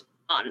get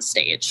on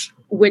stage,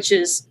 which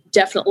is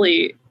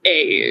definitely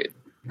a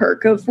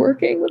perk of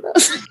working with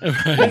us.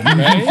 Right.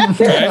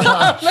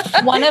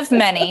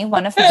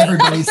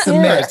 Everybody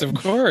submit. Of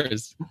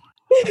course.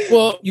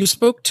 Well, you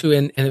spoke to,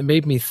 and it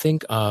made me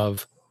think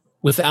of,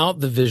 without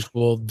the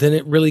visual, then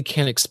it really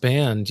can't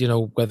expand,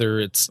 whether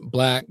it's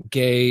Black,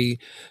 gay,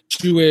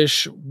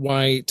 Jewish,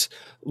 white,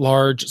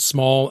 large,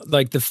 small,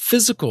 like the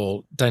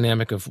physical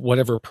dynamic of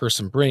whatever a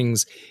person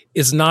brings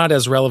is not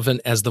as relevant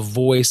as the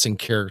voice and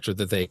character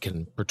that they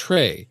can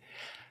portray.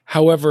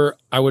 However,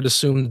 I would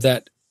assume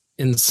that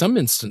in some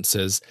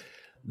instances,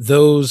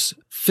 those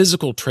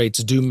physical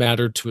traits do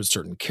matter to a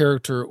certain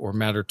character or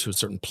matter to a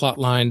certain plot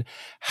line.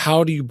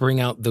 How do you bring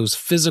out those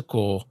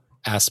physical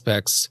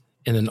aspects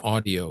in an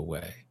audio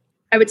way?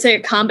 I would say a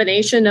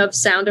combination of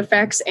sound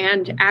effects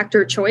and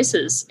actor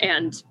choices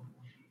and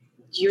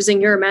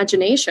using your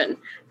imagination,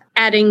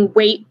 adding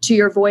weight to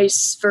your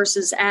voice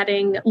versus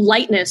adding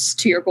lightness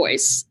to your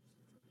voice.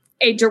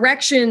 A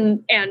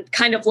direction and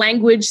kind of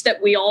language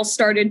that we all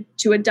started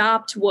to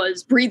adopt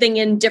was breathing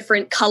in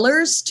different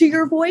colors to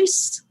your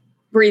voice,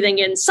 breathing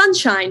in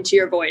sunshine to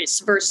your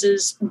voice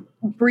versus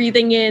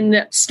breathing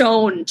in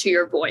stone to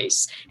your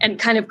voice, and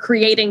kind of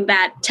creating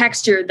that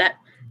texture that,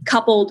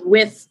 coupled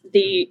with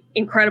the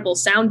incredible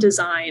sound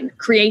design,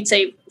 creates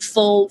a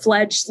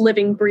full-fledged,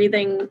 living,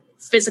 breathing,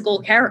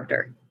 physical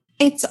character.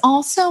 It's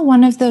also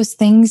one of those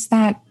things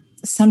that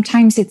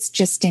sometimes it's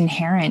just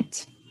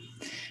inherent.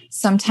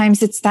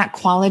 Sometimes it's that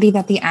quality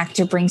that the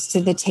actor brings to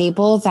the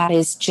table that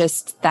is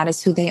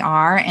who they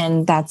are,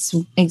 and that's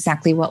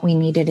exactly what we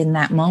needed in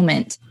that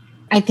moment.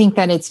 I think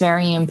that it's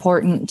very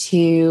important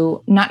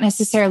to not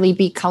necessarily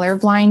be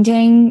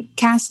colorblinding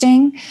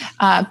casting,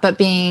 but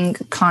being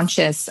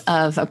conscious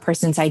of a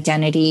person's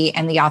identity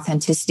and the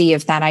authenticity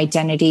of that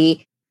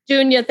identity.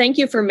 Junya, thank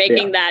you for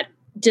making that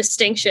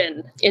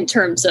distinction in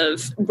terms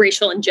of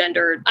racial and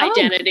gender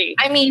identity.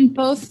 I mean,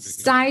 both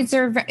sides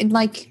are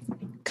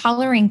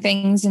coloring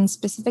things in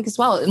specific as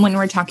well. When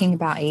we're talking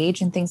about age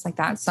and things like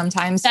that,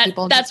 sometimes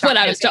people that's what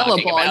I was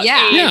talking about.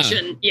 Age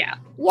and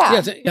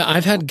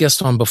I've had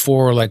guests on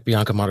before, like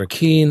Bianca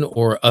Marroquin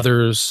or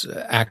others,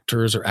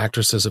 actors or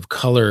actresses of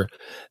color,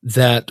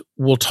 that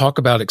will talk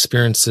about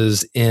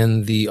experiences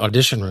in the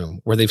audition room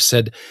where they've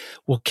said,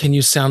 well, can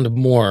you sound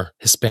more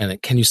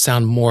Hispanic? Can you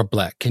sound more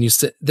Black? Can you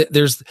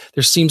there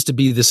seems to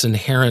be this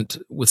inherent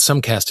with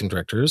some casting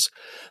directors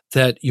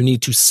that you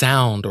need to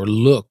sound or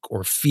look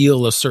or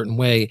feel a certain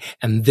way,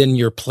 and then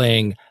you're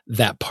playing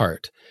that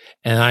part.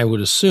 And I would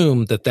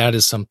assume that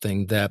is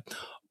something that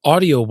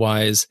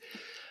audio-wise,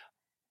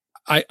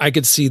 I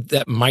could see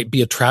that might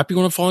be a trap you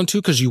want to fall into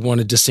because you want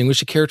to distinguish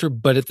a character,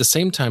 but at the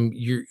same time,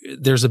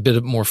 there's a bit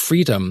of more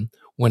freedom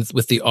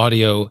with the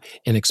audio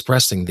in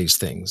expressing these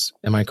things.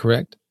 Am I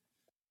correct?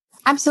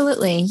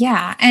 Absolutely,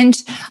 yeah.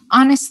 And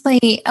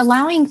honestly,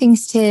 allowing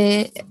things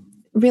to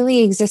really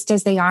exist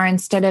as they are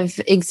instead of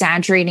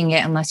exaggerating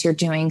it unless you're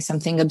doing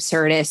something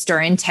absurdist or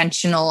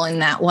intentional in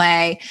that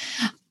way.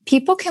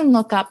 People can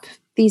look up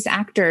these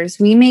actors.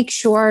 We make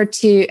sure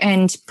to,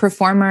 and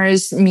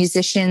performers,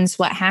 musicians,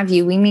 what have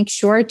you, we make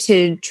sure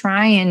to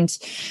try and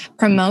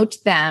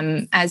promote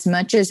them as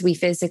much as we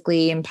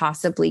physically and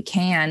possibly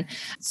can.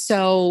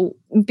 So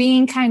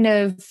being kind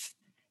of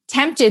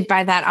tempted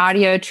by that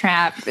audio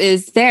trap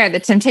is there. The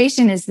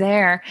temptation is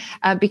there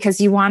because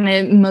you want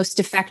to most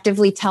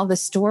effectively tell the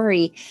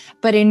story.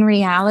 But in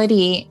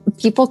reality,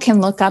 people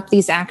can look up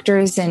these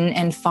actors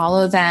and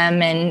follow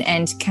them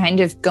and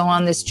kind of go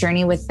on this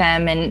journey with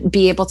them and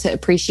be able to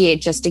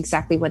appreciate just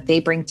exactly what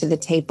they bring to the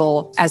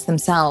table as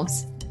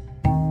themselves.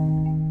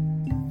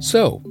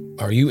 So,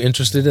 are you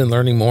interested in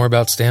learning more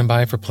about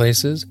Standby for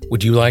Places?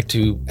 Would you like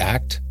to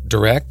act,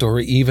 direct, or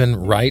even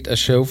write a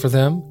show for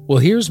them? Well,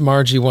 here's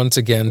Margie once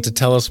again to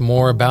tell us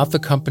more about the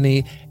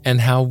company and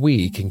how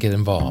we can get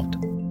involved.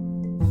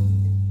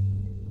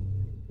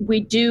 We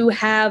do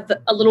have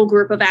a little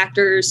group of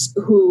actors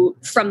who,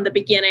 from the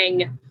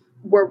beginning,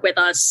 were with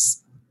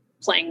us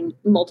playing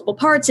multiple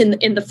parts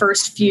in the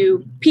first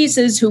few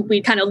pieces, who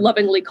we kind of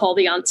lovingly call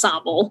the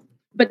ensemble.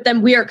 But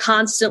then we are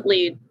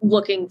constantly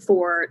looking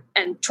for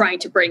and trying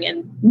to bring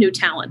in new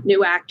talent,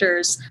 new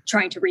actors,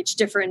 trying to reach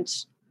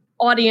different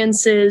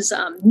audiences.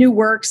 New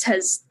Works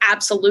has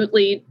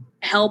absolutely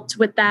helped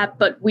with that,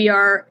 but we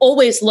are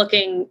always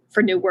looking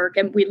for new work.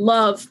 And we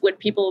love when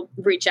people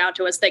reach out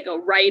to us. They go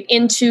right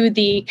into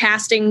the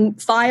casting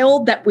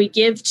file that we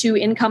give to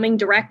incoming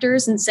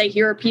directors and say,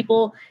 here are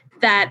people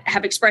that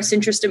have expressed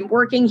interest in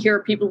working. Here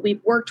are people we've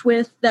worked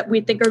with that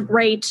we think are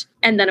great.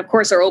 And then, of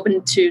course, are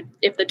open to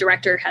if the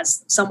director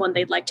has someone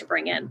they'd like to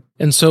bring in.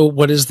 And so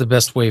what is the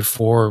best way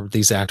for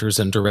these actors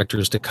and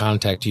directors to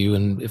contact you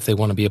and if they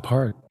want to be a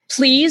part?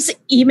 Please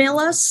email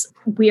us.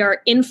 We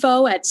are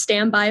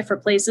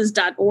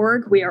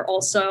info@standbyforplaces.org. We are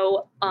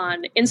also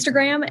on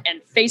Instagram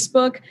and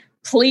Facebook.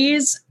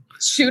 Please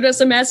shoot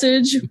us a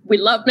message. We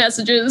love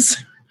messages.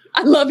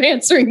 I love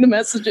answering the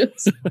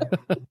messages.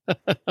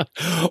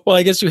 Well,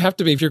 I guess you have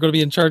to be. If you're going to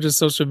be in charge of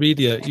social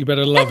media, you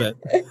better love it.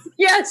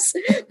 Yes,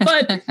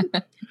 but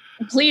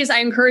please, I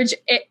encourage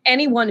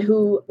anyone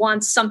who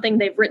wants something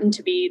they've written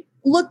to be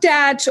looked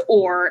at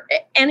or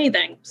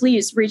anything,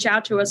 please reach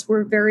out to us.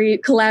 We're very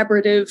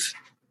collaborative,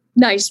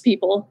 nice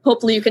people.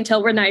 Hopefully you can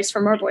tell we're nice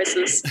from our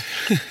voices.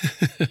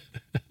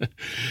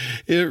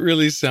 It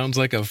really sounds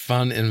like a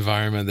fun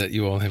environment that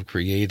you all have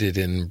created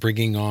in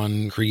bringing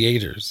on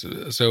creators.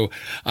 So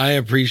I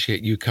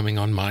appreciate you coming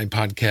on my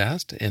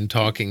podcast and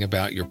talking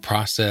about your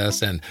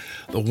process and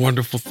the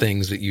wonderful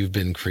things that you've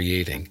been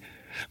creating.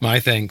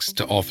 My thanks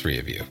to all three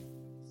of you.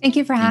 Thank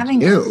you for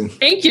having us.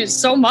 Thank you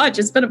so much.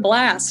 It's been a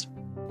blast.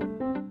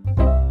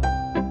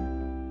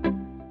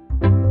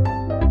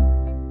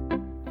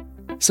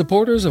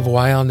 Supporters of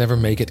Why I'll Never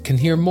Make It can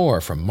hear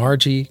more from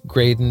Margie,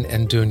 Graydon,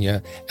 and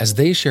Dunya as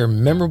they share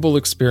memorable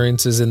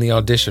experiences in the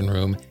audition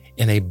room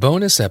in a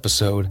bonus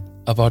episode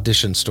of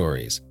Audition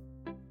Stories.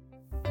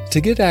 To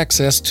get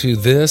access to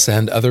this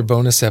and other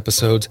bonus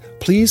episodes,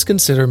 please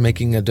consider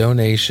making a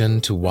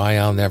donation to Why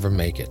I'll Never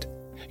Make It.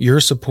 Your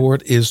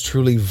support is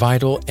truly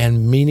vital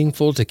and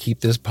meaningful to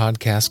keep this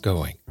podcast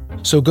going.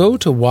 So go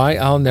to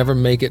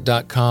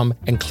whyillnevermakeit.com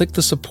and click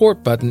the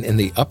support button in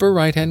the upper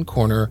right-hand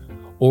corner,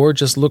 or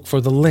just look for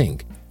the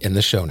link in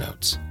the show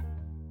notes.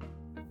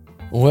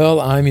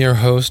 Well, I'm your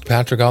host,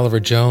 Patrick Oliver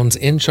Jones,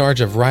 in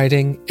charge of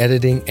writing,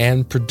 editing,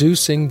 and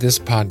producing this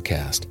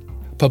podcast.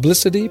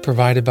 Publicity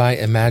provided by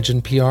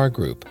Imagine PR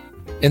Group.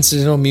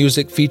 Incidental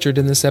music featured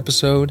in this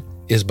episode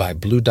is by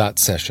Blue Dot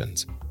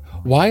Sessions.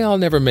 Why I'll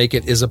Never Make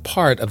It is a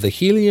part of the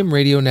Helium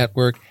Radio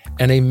Network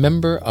and a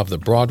member of the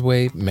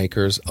Broadway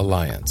Makers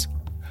Alliance.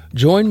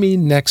 Join me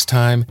next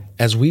time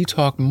as we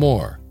talk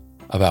more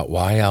about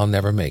Why I'll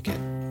Never Make It.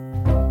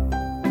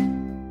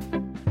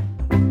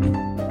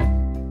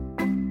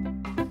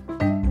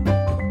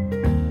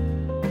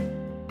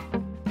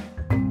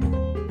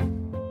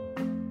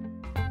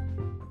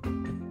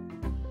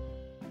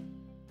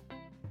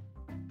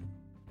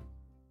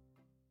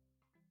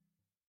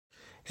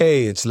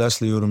 Hey, it's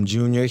Leslie Odom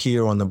Jr.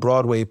 here on the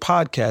Broadway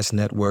Podcast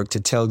Network to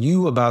tell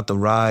you about the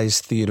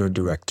Rise Theater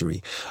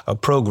Directory, a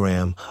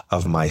program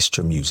of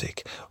Maestro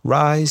Music.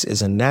 Rise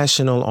is a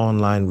national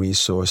online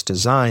resource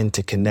designed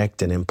to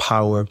connect and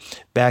empower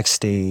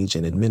backstage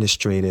and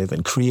administrative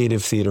and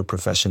creative theater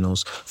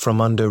professionals from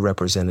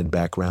underrepresented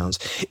backgrounds.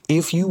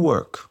 If you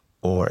work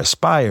or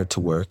aspire to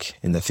work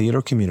in the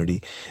theater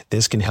community,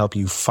 this can help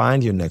you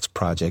find your next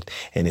project.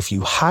 And if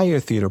you hire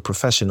theater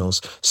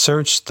professionals,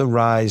 search the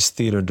Rise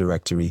Theater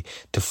Directory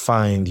to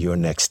find your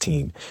next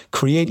team.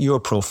 Create your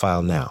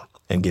profile now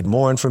and get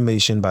more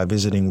information by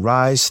visiting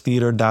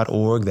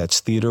risetheater.org. That's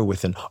theater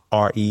with an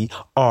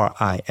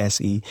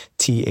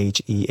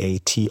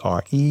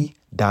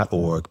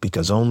RISETHEATRE.org,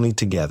 because only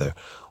together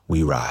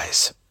we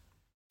rise.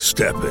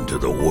 Step into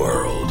the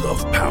world of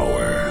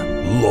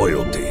power,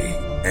 loyalty,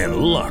 and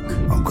luck.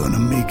 I'm gonna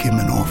make him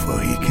an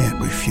offer he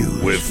can't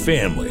refuse. With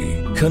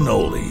family,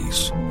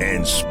 cannolis,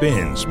 and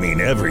spins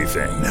mean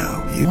everything.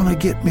 Now, you wanna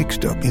get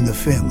mixed up in the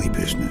family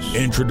business.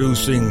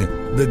 Introducing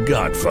The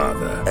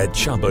Godfather at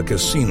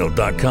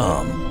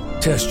ChumbaCasino.com.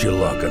 Test your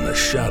luck in the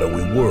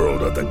shadowy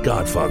world of The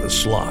Godfather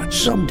slot.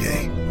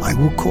 Someday, I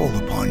will call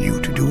upon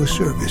you to do a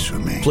service for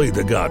me. Play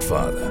The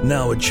Godfather,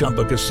 now at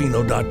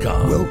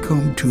ChumbaCasino.com.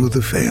 Welcome to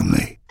the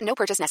family. No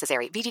purchase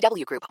necessary.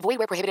 VGW Group. Void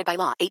where prohibited by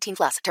law.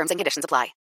 18+. Terms and conditions apply.